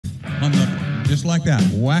Just like that.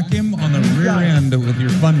 Whack him on the rear end with your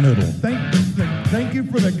fun noodle. Thank you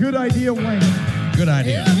for the good idea, Wayne. Good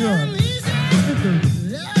idea. Good.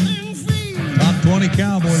 Top 20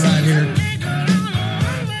 cowboy right here.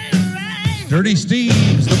 Dirty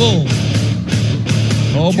Steve's the bull.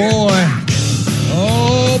 Oh boy.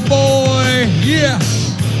 Oh boy.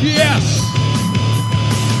 Yes. Yes.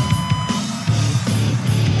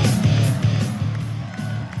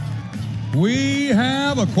 We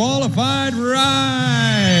have a qualified ride.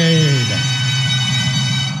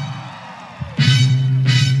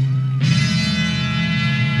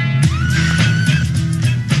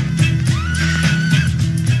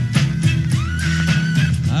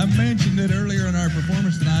 I mentioned it earlier in our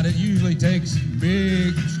performance tonight. It usually takes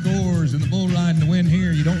big scores in the bull riding to win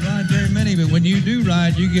here. You don't ride very many, but when you do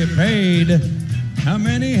ride, you get paid. How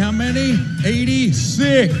many?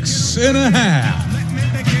 86 and a half.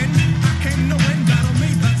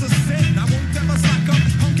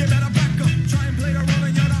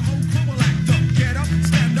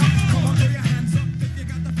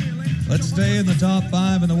 Let's stay in the top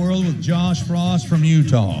 5 in the world with Josh Frost from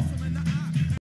Utah.